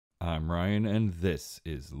I'm Ryan, and this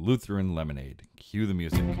is Lutheran Lemonade. Cue the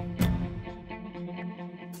music.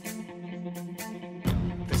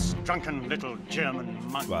 This drunken little German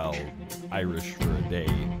monk. Well, Irish for a day.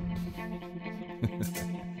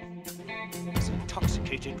 Is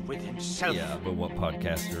intoxicated with himself. Yeah, but what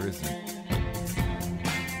podcaster isn't?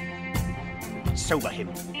 Sober him.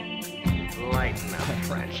 Lighten up,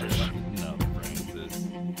 Francis. No, Francis.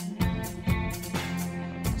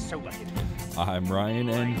 Sober him. I'm Ryan,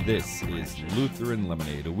 and this is Lutheran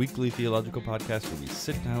Lemonade, a weekly theological podcast where we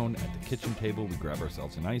sit down at the kitchen table, we grab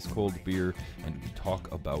ourselves an ice-cold beer, and we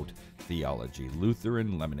talk about theology.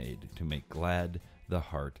 Lutheran Lemonade, to make glad the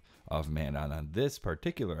heart of man. And on this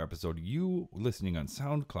particular episode, you listening on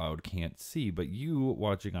SoundCloud can't see, but you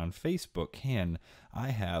watching on Facebook can. I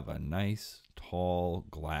have a nice, tall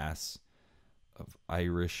glass of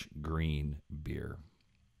Irish green beer.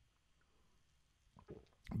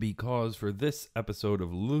 Because for this episode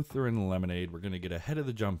of Lutheran Lemonade, we're going to get ahead of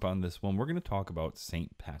the jump on this one. We're going to talk about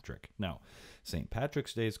St. Patrick. Now, St.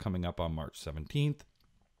 Patrick's Day is coming up on March 17th,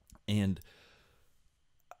 and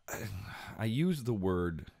I use the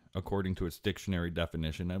word according to its dictionary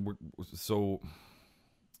definition, and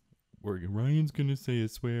Ryan's going to say a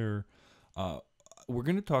swear. We're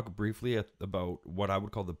going to talk briefly about what I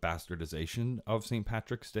would call the bastardization of St.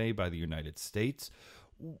 Patrick's Day by the United States.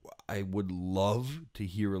 I would love to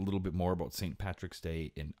hear a little bit more about St. Patrick's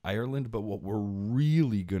Day in Ireland, but what we're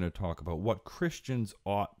really going to talk about, what Christians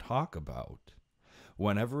ought to talk about,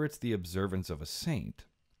 whenever it's the observance of a saint,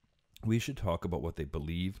 we should talk about what they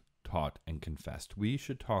believe, taught, and confessed. We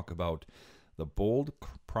should talk about the bold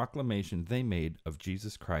proclamation they made of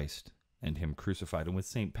Jesus Christ and Him crucified. And with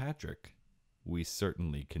St. Patrick, we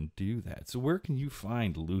certainly can do that. So where can you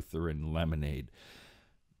find Lutheran Lemonade?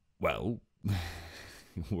 Well,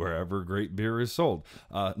 wherever great beer is sold.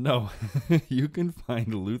 No, you can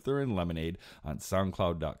find Lutheran Lemonade on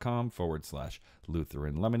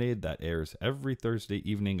soundcloud.com/Lutheran Lemonade. That airs every Thursday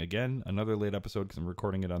evening. Again, another late episode because I'm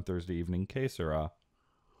recording it on Thursday evening. Que sera.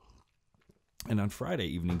 And on Friday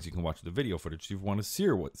evenings, you can watch the video footage if you want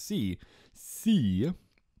to see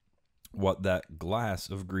what that glass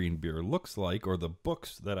of green beer looks like, or the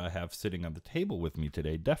books that I have sitting on the table with me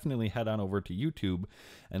today. Definitely head on over to YouTube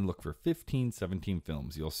and look for 1517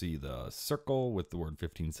 Films. You'll see the circle with the word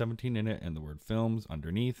 1517 in it and the word films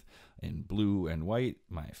underneath in blue and white.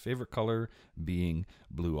 My favorite color being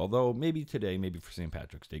blue, although maybe today, maybe for St.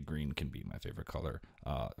 Patrick's Day, green can be my favorite color.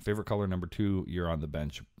 Favorite color number 2, you're on the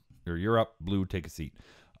bench, or you're up, blue, take a seat.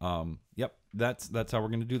 Yep, that's how we're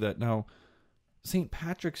going to do that. Now, St.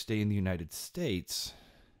 Patrick's Day in the United States,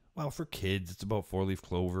 well, for kids, it's about four-leaf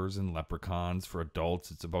clovers and leprechauns. For adults,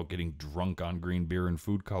 it's about getting drunk on green beer and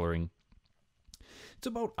food coloring. It's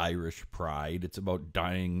about Irish pride. It's about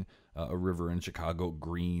dyeing a river in Chicago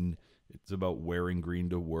green. It's about wearing green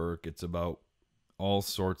to work. It's about all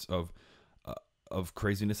sorts of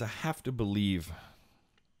craziness. I have to believe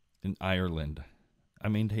in Ireland, I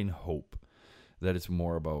maintain hope that it's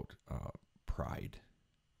more about pride.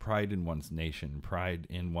 Pride in one's nation, pride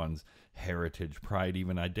in one's heritage, pride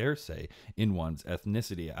even, I dare say, in one's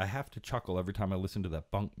ethnicity. I have to chuckle every time I listen to that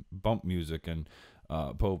bump music, and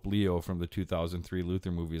Pope Leo from the 2003 Luther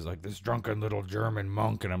movie is like, this drunken little German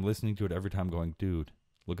monk, and I'm listening to it every time going, dude,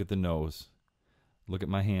 look at the nose. Look at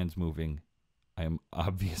my hands moving. I am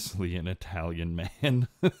obviously an Italian man.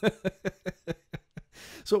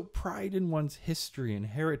 So pride in one's history and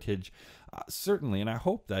heritage, certainly, and I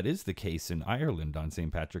hope that is the case in Ireland on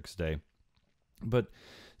St. Patrick's Day. But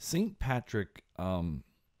St. Patrick, he's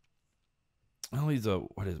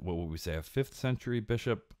what would we say, a 5th century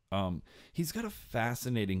bishop. He's got a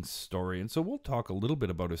fascinating story, and so we'll talk a little bit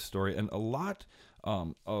about his story, and a lot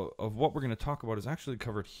of what we're going to talk about is actually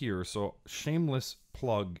covered here. So shameless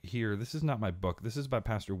plug here. This is not my book. This is by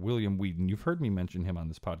Pastor William Whedon. You've heard me mention him on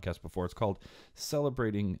this podcast before. It's called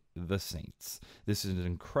Celebrating the Saints. This is an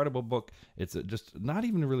incredible book. It's just not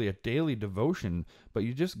even really a daily devotion, but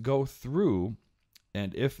you just go through,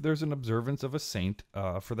 and if there's an observance of a saint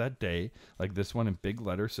for that day, like this one in big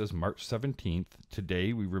letters says March 17th,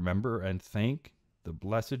 today we remember and thank the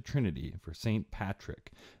Blessed Trinity for St.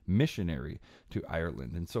 Patrick, missionary to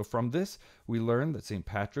Ireland. And so from this, we learn that St.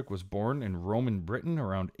 Patrick was born in Roman Britain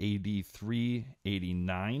around AD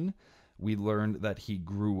 389. We learned that he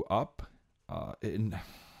grew up so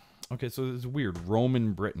this is weird,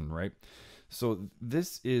 Roman Britain, right? So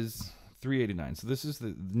this is 389. So this is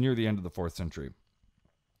near the end of the 4th century.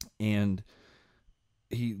 And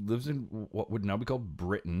he lives in what would now be called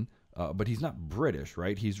Britain, but he's not British,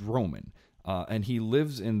 right? He's Roman. And he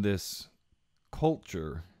lives in this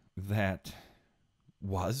culture that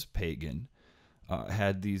was pagan,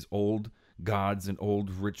 had these old gods and old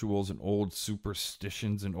rituals and old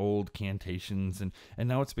superstitions and old cantations, and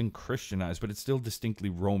now it's been Christianized, but it's still distinctly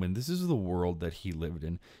Roman. This is the world that he lived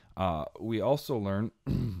in. We also learn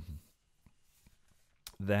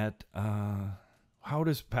that, how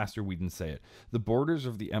does Pastor Whedon say it? The borders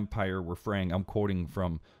of the empire were fraying. I'm quoting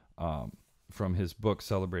from his book,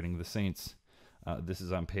 Celebrating the Saints. This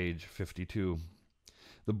is on page 52.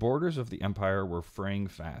 The borders of the empire were fraying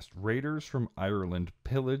fast. Raiders from Ireland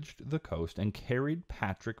pillaged the coast and carried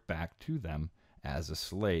Patrick back to them as a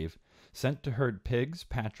slave. Sent to herd pigs,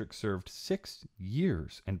 Patrick served 6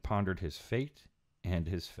 years and pondered his fate and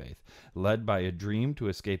his faith. Led by a dream to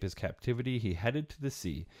escape his captivity, he headed to the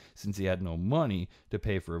sea. Since he had no money to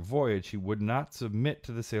pay for a voyage, he would not submit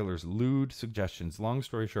to the sailors' lewd suggestions. Long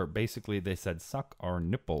story short, basically they said, suck our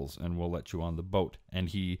nipples and we'll let you on the boat. And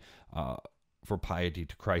he, for piety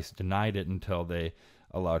to Christ, denied it until they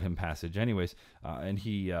allowed him passage anyways. And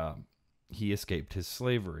he escaped his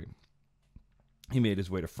slavery. He made his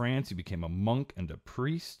way to France. He became a monk and a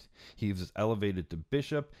priest. He was elevated to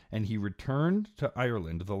bishop, and he returned to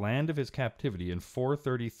Ireland, the land of his captivity, in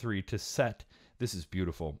 433 to set, this is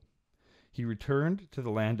beautiful, he returned to the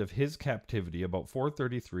land of his captivity about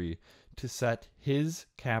 433 to set his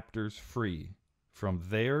captors free from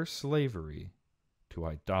their slavery to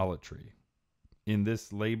idolatry. In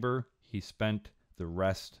this labor, he spent the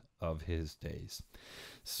rest of his days.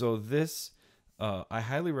 So this... I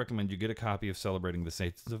highly recommend you get a copy of Celebrating the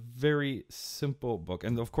Saints. It's a very simple book.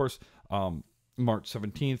 And of course, March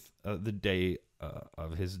 17th, the day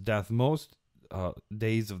of his death. Most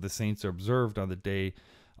days of the saints are observed on the day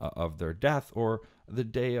of their death, or the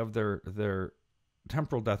day of their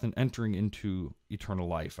temporal death and entering into eternal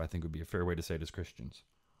life, I think would be a fair way to say it as Christians.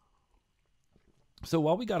 So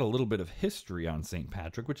while we got a little bit of history on St.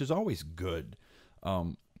 Patrick, which is always good,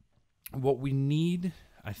 what we need...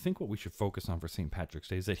 I think what we should focus on for St. Patrick's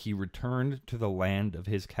Day is that he returned to the land of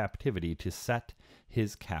his captivity to set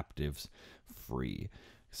his captives free.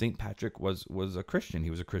 St. Patrick was a Christian.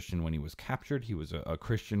 He was a Christian when he was captured. He was a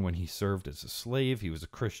Christian when he served as a slave. He was a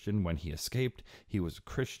Christian when he escaped. He was a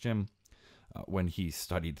Christian when he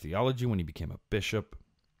studied theology, when he became a bishop.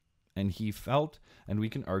 And he felt, and we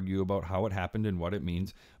can argue about how it happened and what it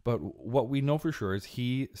means, but what we know for sure is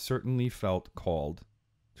he certainly felt called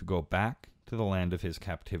to go back to the land of his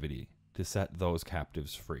captivity, to set those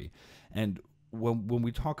captives free. And when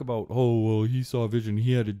we talk about, oh, well, he saw a vision,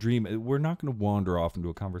 he had a dream, we're not going to wander off into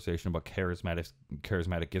a conversation about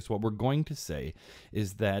charismatic gifts. What we're going to say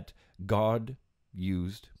is that God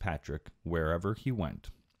used Patrick wherever he went.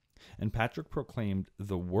 And Patrick proclaimed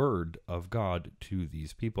the word of God to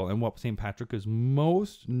these people. And what St. Patrick is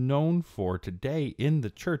most known for today in the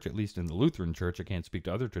church, at least in the Lutheran church, I can't speak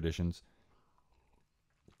to other traditions,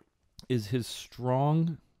 is his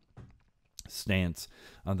strong stance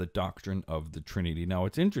on the doctrine of the Trinity. Now,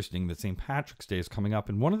 it's interesting that St. Patrick's Day is coming up,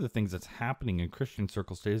 and one of the things that's happening in Christian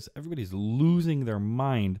circles today is everybody's losing their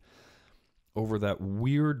mind over that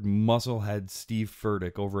weird musclehead Steve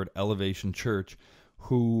Furtick over at Elevation Church,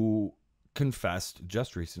 who confessed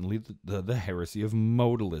just recently the heresy of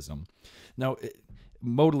modalism. Now,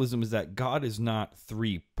 modalism is that God is not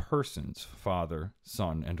three persons, Father,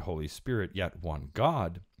 Son, and Holy Spirit, yet one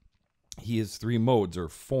God. He is three modes or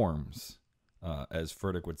forms, as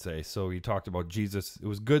Furtick would say. So he talked about Jesus. It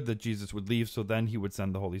was good that Jesus would leave, so then he would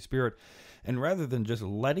send the Holy Spirit. And rather than just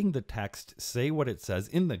letting the text say what it says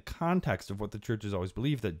in the context of what the church has always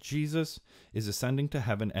believed, that Jesus is ascending to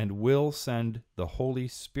heaven and will send the Holy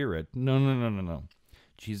Spirit. No.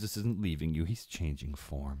 Jesus isn't leaving you. He's changing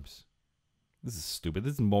forms. This is stupid.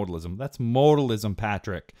 This is modalism. That's modalism,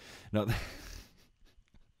 Patrick. No.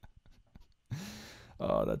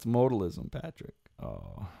 Oh, that's modalism, Patrick.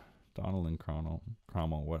 Oh, Donald and Cromwell.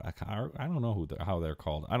 What? I don't know how they're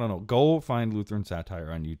called. I don't know. Go find Lutheran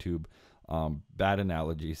satire on YouTube. Bad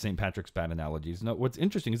analogy. St. Patrick's bad analogies. No, what's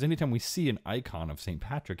interesting is anytime we see an icon of St.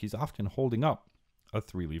 Patrick, he's often holding up a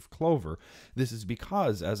three-leaf clover. This is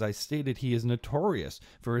because, as I stated, he is notorious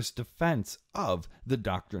for his defense of the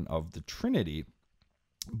doctrine of the Trinity.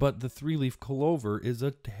 But the three-leaf clover is a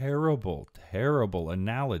terrible, terrible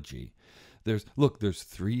analogy. There's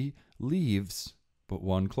three leaves, but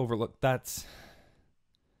one clover. Look, that's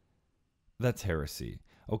heresy.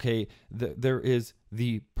 Okay, there is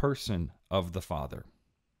the person of the Father.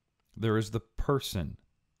 There is the person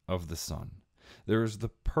of the Son. There is the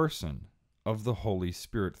person of the Holy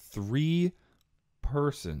Spirit. Three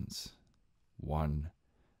persons, one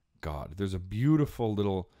God. There's a beautiful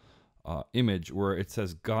little image where it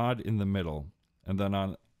says God in the middle, and then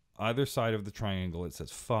on either side of the triangle, it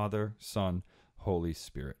says Father, Son, Holy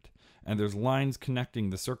Spirit. And there's lines connecting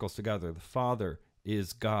the circles together. The Father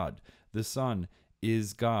is God. The Son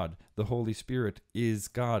is God. The Holy Spirit is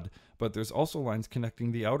God. But there's also lines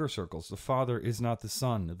connecting the outer circles. The Father is not the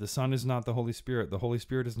Son. The Son is not the Holy Spirit. The Holy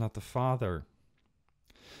Spirit is not the Father.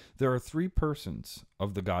 There are three persons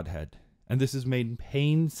of the Godhead. And this is made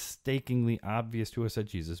painstakingly obvious to us at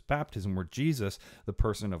Jesus' baptism, where Jesus, the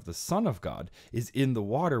person of the Son of God, is in the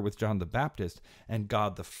water with John the Baptist, and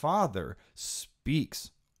God the Father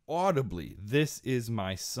speaks audibly, "This is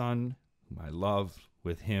my Son, whom I love.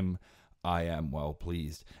 With him I am well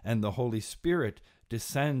pleased." And the Holy Spirit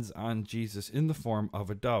descends on Jesus in the form of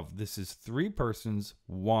a dove. This is three persons,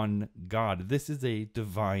 one God. This is a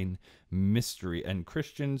divine mystery. And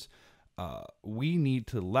Christians, we need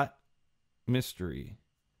to let mystery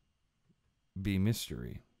be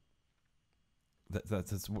mystery.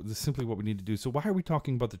 That's simply what we need to do. So why are we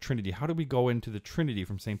talking about the Trinity? How do we go into the Trinity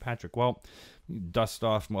from St. Patrick? Well, dust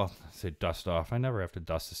off. Well, I say dust off. I never have to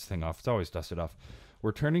dust this thing off. It's always dusted off.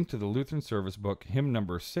 We're turning to the Lutheran Service Book, hymn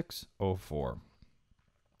number 604.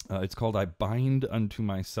 It's called "I Bind Unto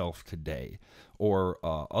Myself Today," or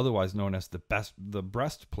otherwise known as the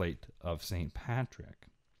breastplate of St. Patrick.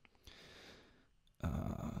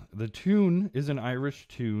 The tune is an Irish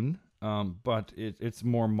tune, but it's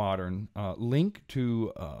more modern. Link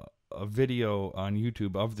to a video on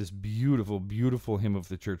YouTube of this beautiful, beautiful hymn of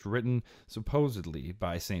the church, written supposedly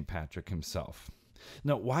by St. Patrick himself.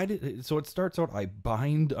 Now, so it starts out, "I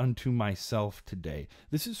bind unto myself today."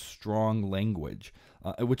 This is strong language,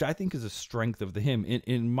 which I think is a strength of the hymn.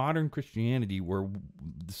 In modern Christianity, where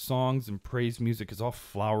the songs and praise music is all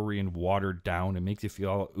flowery and watered down, it makes you feel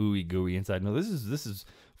all ooey gooey inside. No, this is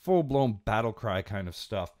full-blown battle cry kind of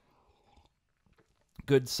stuff.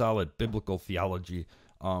 Good, solid biblical theology.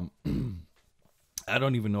 I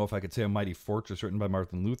don't even know if I could say "A Mighty Fortress," written by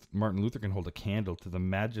Martin Luther, can hold a candle to the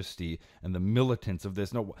majesty and the militance of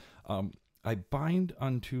this. No, "I bind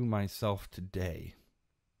unto myself today."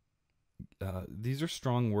 These are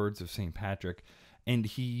strong words of St. Patrick, and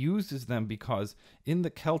he uses them because in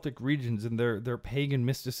the Celtic regions, in their pagan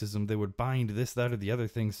mysticism, they would bind this, that, or the other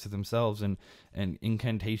things to themselves, and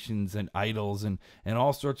incantations and idols and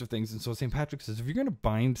all sorts of things. And so St. Patrick says, if you're going to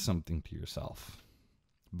bind something to yourself,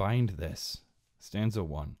 bind this. Stanza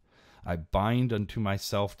 1. "I bind unto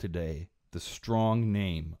myself today the strong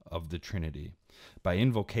name of the Trinity, by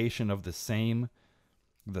invocation of the same,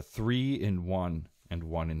 the three in one and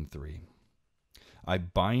one in three. I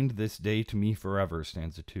bind this day to me forever,"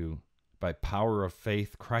 stanza 2, "by power of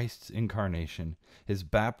faith, Christ's incarnation, his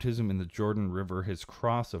baptism in the Jordan River, his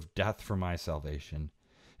cross of death for my salvation,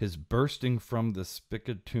 his bursting from the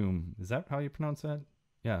spigot tomb." Is that how you pronounce that?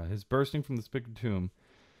 Yeah, his bursting from the spigot tomb,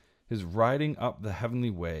 his riding up the heavenly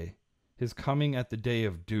way, his coming at the day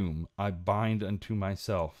of doom, I bind unto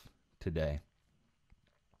myself today.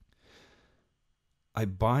 I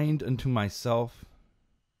bind unto myself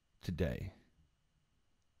today.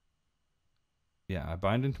 Yeah, "I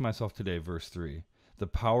bind unto myself today," verse 3, "the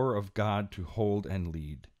power of God to hold and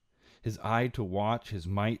lead, his eye to watch, his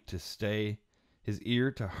might to stay, his ear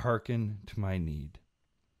to hearken to my need,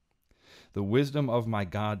 the wisdom of my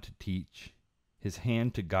God to teach, his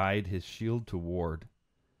hand to guide, his shield to ward,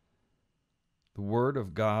 the word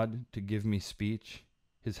of God to give me speech,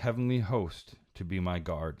 his heavenly host to be my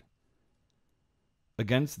guard,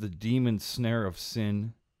 against the demon's snare of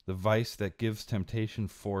sin, the vice that gives temptation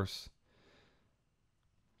force,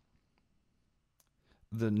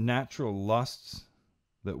 the natural lusts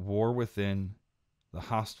that war within, the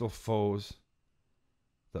hostile foes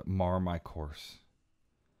that mar my course,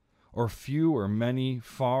 or few or many,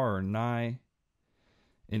 far or nigh,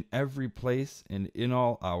 in every place and in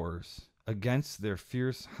all hours, against their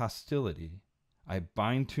fierce hostility, I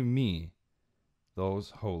bind to me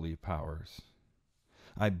those holy powers.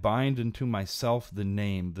 I bind unto myself the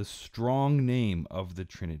name, the strong name of the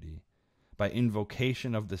Trinity, by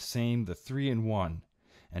invocation of the same, the three in one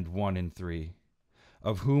and one in three,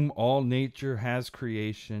 of whom all nature has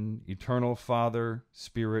creation, eternal Father,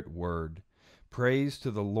 Spirit, Word. Praise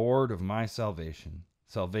to the Lord of my salvation.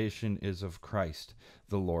 Salvation is of Christ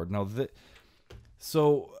the Lord. Now,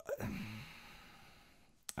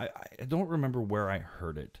 I don't remember where I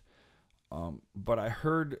heard it, but I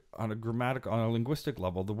heard on a linguistic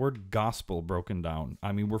level, the word gospel broken down.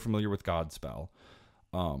 I mean, we're familiar with Godspell.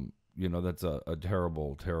 That's a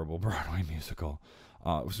terrible, terrible Broadway musical.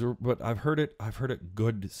 But I've heard it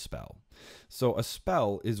good spell. So a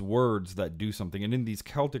spell is words that do something. And in these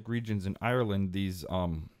Celtic regions in Ireland, these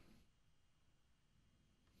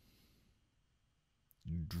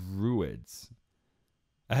druids.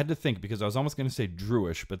 I had to think because I was almost going to say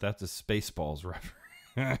Druish, but that's a Spaceballs reference.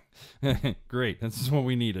 Great. This is what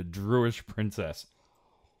we need, a Druish princess.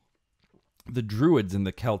 The Druids and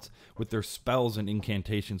the Celts, with their spells and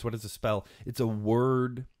incantations. What is a spell? It's a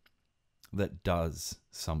word that does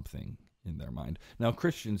something in their mind. Now,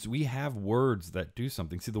 Christians, we have words that do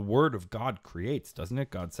something. See, the word of God creates, doesn't it?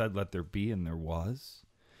 God said, let there be, and there was.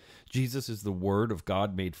 Jesus is the word of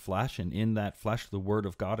God made flesh, and in that flesh, the word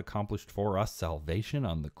of God accomplished for us salvation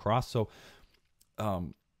on the cross. So,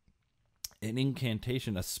 an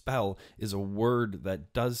incantation, a spell, is a word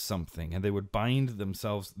that does something, and they would bind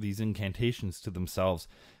themselves, these incantations to themselves.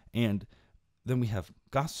 And then we have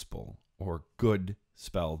gospel, or good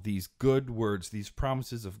spell, these good words, these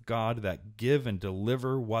promises of God that give and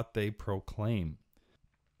deliver what they proclaim.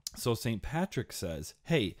 So St. Patrick says,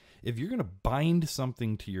 hey, if you're going to bind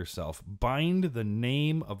something to yourself, bind the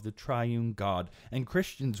name of the triune God. And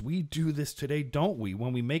Christians, we do this today, don't we?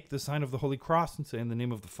 When we make the sign of the Holy Cross and say, in the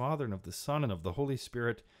name of the Father and of the Son and of the Holy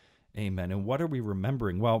Spirit, amen. And what are we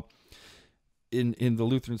remembering? Well, in the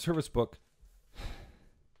Lutheran service book,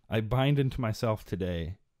 I bind into myself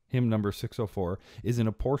today, hymn number 604, is in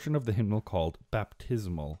a portion of the hymnal called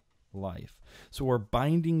Baptismal Life. So we're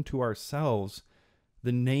binding to ourselves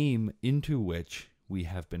the name into which we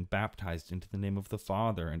have been baptized, into the name of the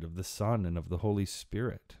Father and of the Son and of the Holy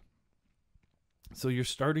Spirit. So you're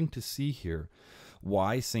starting to see here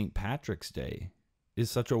why St. Patrick's Day is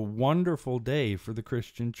such a wonderful day for the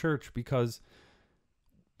Christian church, because,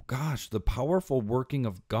 gosh, the powerful working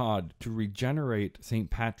of God to regenerate St.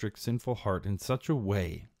 Patrick's sinful heart in such a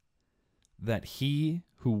way that he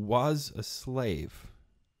who was a slave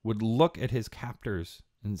would look at his captors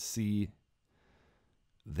and see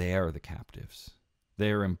they are the captives.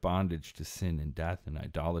 They are in bondage to sin and death and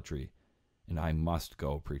idolatry, and I must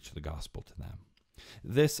go preach the gospel to them.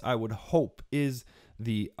 This, I would hope, is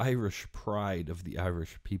the Irish pride of the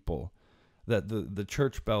Irish people, that the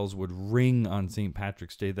church bells would ring on St.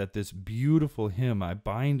 Patrick's Day, that this beautiful hymn, I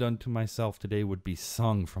bind unto myself today, would be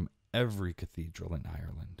sung from every cathedral in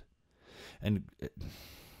Ireland. And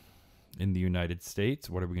in the United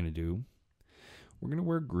States, what are we going to do? We're going to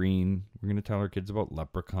wear green. We're going to tell our kids about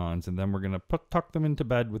leprechauns, and then we're going to tuck them into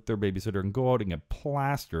bed with their babysitter and go out and get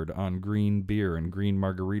plastered on green beer and green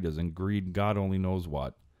margaritas and green God only knows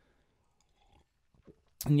what.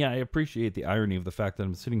 And yeah, I appreciate the irony of the fact that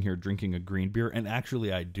I'm sitting here drinking a green beer, and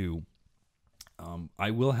actually I do.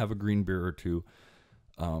 I will have a green beer or two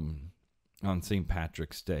on St.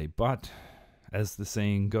 Patrick's Day, but as the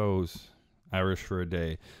saying goes, Irish for a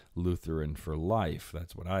day, Lutheran for life.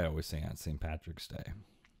 That's what I always say on St. Patrick's Day.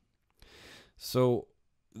 So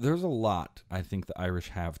there's a lot I think the Irish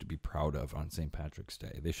have to be proud of on St. Patrick's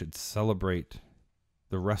Day. They should celebrate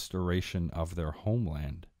the restoration of their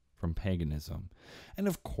homeland from paganism. And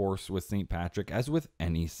of course, with St. Patrick, as with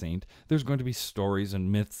any saint, there's going to be stories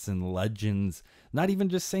and myths and legends, not even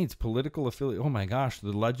just saints, political affiliate. Oh my gosh,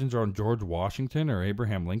 the legends are on George Washington or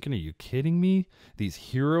Abraham Lincoln. Are you kidding me? These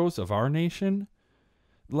heroes of our nation?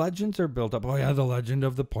 Legends are built up. Oh yeah, the legend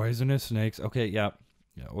of the poisonous snakes. Okay, yeah,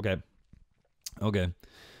 okay.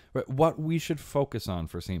 But what we should focus on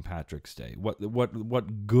for St. Patrick's Day,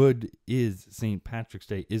 what good is St. Patrick's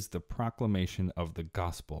Day, is the proclamation of the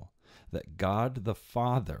gospel, that God the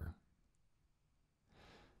Father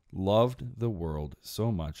loved the world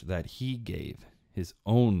so much that he gave his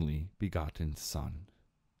only begotten Son,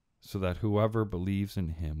 so that whoever believes in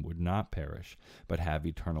him would not perish, but have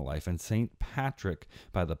eternal life. And St. Patrick,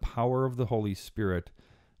 by the power of the Holy Spirit,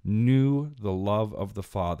 knew the love of the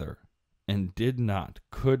Father, and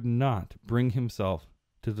could not bring himself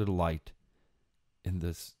to delight in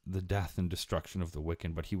the death and destruction of the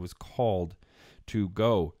wicked, but he was called to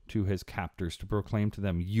go to his captors to proclaim to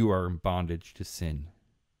them, you are in bondage to sin.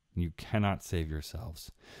 You cannot save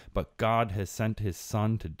yourselves. But God has sent his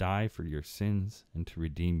Son to die for your sins and to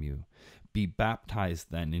redeem you. Be baptized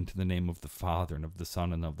then into the name of the Father and of the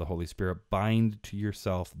Son and of the Holy Spirit. Bind to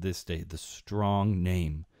yourself this day the strong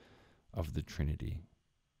name of the Trinity.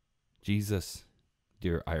 Jesus,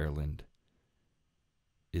 dear Ireland,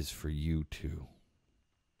 is for you too.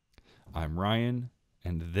 I'm Ryan,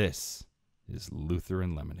 and this is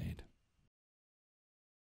Lutheran Lemonade.